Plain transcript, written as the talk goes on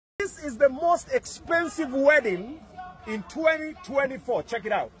This is the most expensive wedding in 2024. Check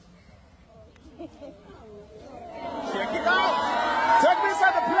it out. Check it out. Take me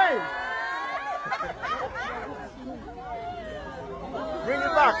inside the plane. Bring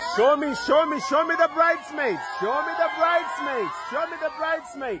it back. Show me the bridesmaids. Show me the bridesmaids. Show me the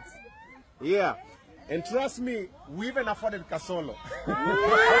bridesmaids. Yeah. And trust me, we even afforded Kasolo.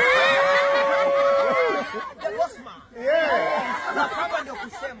 Yeah.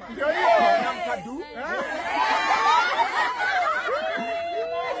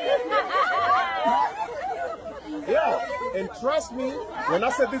 Yeah, and trust me, when I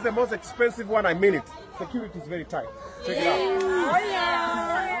said this is the most expensive one, I mean it. Security is very tight. Check it out. Oh,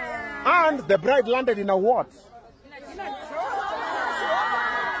 yeah. And the bride landed in a what?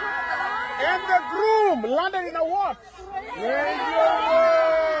 And the groom landed in a what?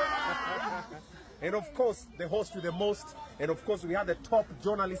 And of course, the host with the most. And of course, we have the top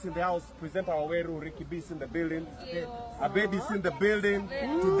journalists in the house. Presenter Aweru, Ricky B is in the building. Abedi is in the building.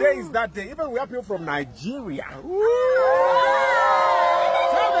 Today is that day. Even we have people from Nigeria. Tell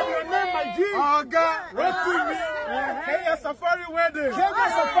them your name, my G. What's in me? Kenya Safari Wedding. Kenya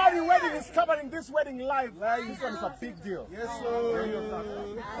Safari Wedding is covering this wedding live. This one is a big deal. Yes, sir.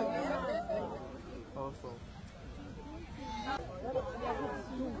 Awesome.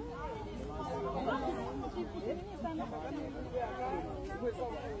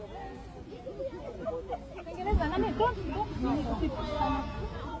 Tengeneza nani? Don't.